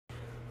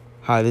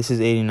Hi, this is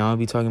Aiden. I'll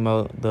be talking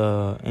about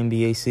the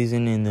NBA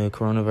season and the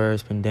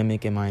coronavirus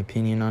pandemic and my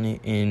opinion on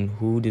it and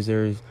who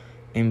deserves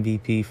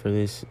MVP for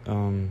this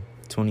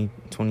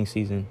 2020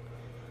 season.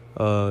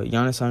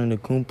 Giannis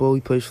Antetokounmpo, he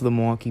plays for the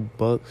Milwaukee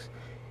Bucks.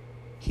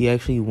 He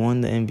actually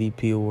won the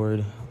MVP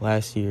award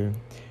last year,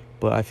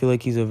 but I feel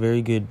like he's a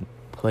very good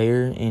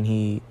player and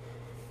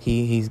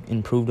he's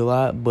improved a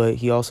lot, but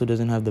he also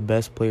doesn't have the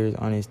best players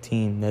on his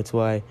team. That's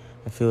why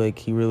I feel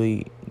like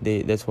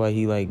that's why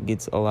he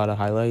gets a lot of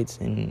highlights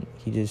and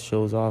he just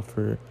shows off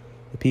for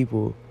the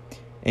people.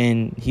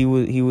 And he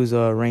was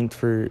ranked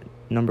for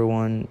number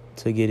 1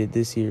 to get it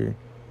this year,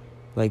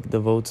 like the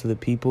votes of the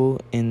people.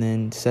 And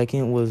then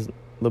second was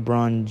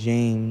LeBron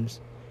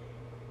James,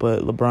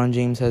 but LeBron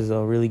James has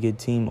a really good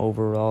team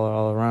overall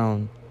all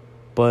around.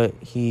 But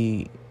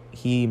he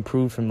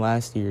improved from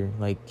last year.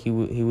 Like he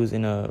was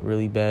in a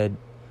really bad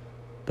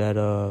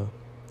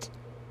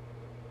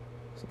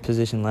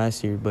position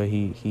last year, but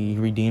he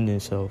redeemed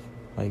himself.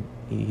 Like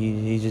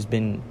he's just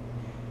been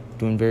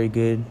doing very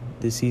good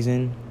this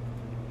season,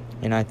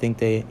 and I think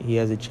that he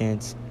has a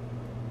chance.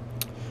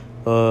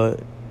 For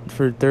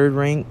third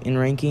rank in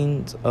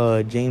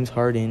rankings, James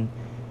Harden,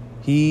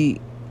 he's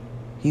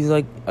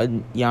like a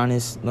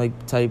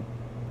Giannis type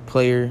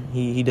player.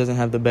 He doesn't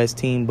have the best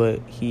team,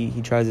 but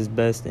he tries his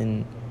best,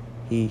 and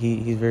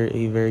he's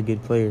a very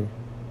good player.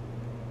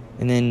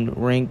 And then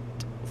ranked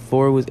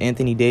 4 was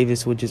Anthony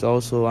Davis, which is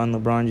also on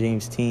LeBron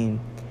James'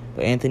 team.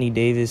 But Anthony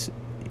Davis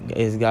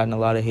has gotten a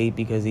lot of hate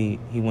because he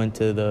went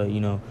to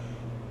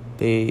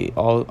the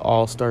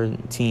all-star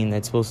team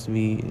that's supposed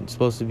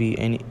to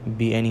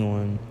be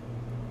anyone.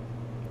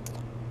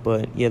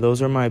 But yeah,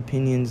 those are my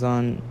opinions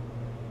on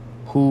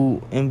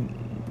who and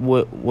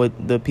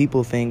what the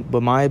people think.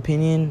 But my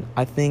opinion,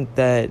 I think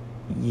that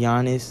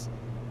Giannis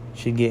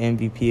should get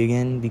MVP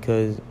again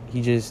because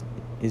he just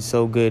is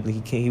so good.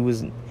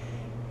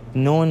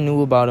 No one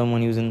knew about him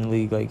when he was in the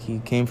league. Like, he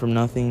came from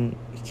nothing.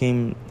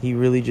 He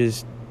really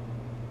just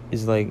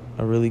is like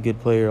a really good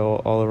player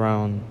all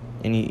around,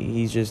 and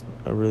he's just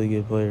a really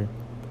good player.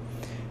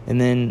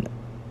 And then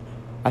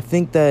I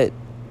think that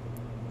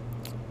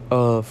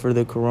for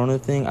the corona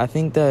thing, I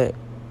think that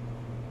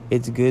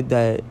it's good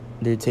that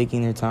they're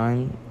taking their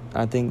time.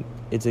 I think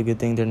it's a good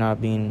thing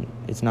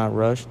it's not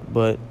rushed,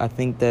 but I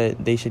think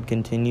that they should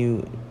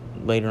continue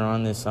later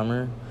on this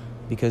summer,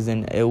 because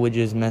then it would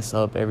just mess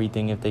up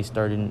everything if they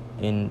started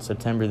in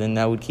September. Then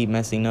that would keep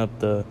messing up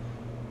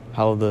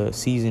how the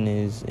season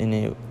is, and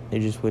it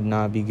just would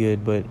not be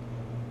good. But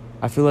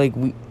I feel like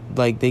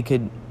they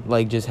could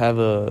just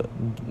have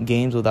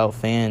games without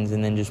fans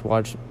and then just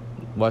watch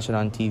it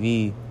on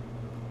TV.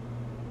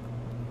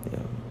 Yeah.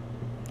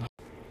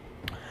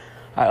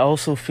 I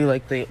also feel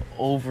like they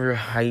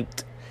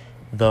overhyped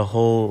the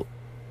whole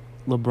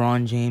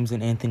LeBron James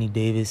and Anthony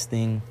Davis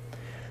thing.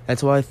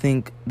 That's why I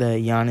think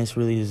that Giannis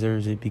really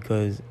deserves it,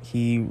 because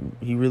he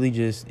really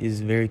just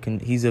is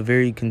he's a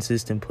very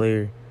consistent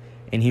player,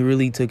 and he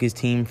really took his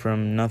team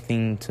from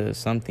nothing to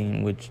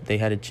something, which they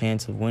had a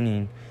chance of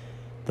winning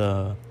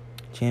the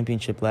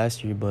championship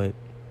last year, but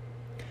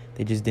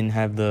they just didn't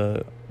have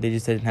the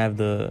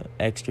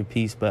extra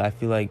piece. But I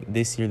feel like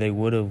this year they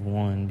would have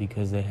won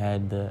because they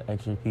had the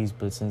extra piece.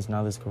 But since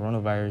now this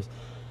coronavirus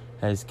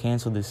has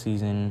canceled this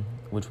season,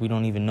 which we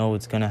don't even know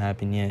what's gonna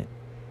happen yet.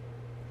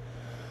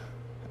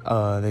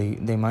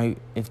 They might,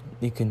 if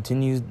it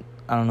continues,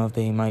 I don't know if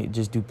they might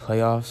just do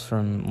playoffs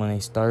from when they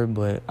start,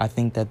 but I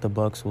think that the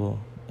Bucks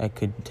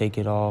could take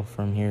it all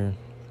from here,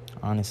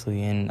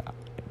 honestly. And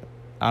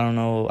I don't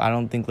know, I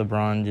don't think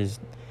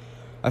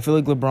I feel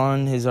like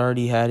LeBron has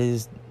already had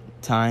his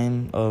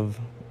time of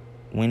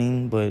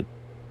winning, but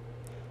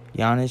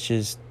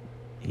Giannis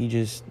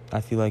I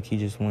feel like he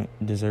just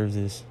deserves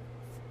this.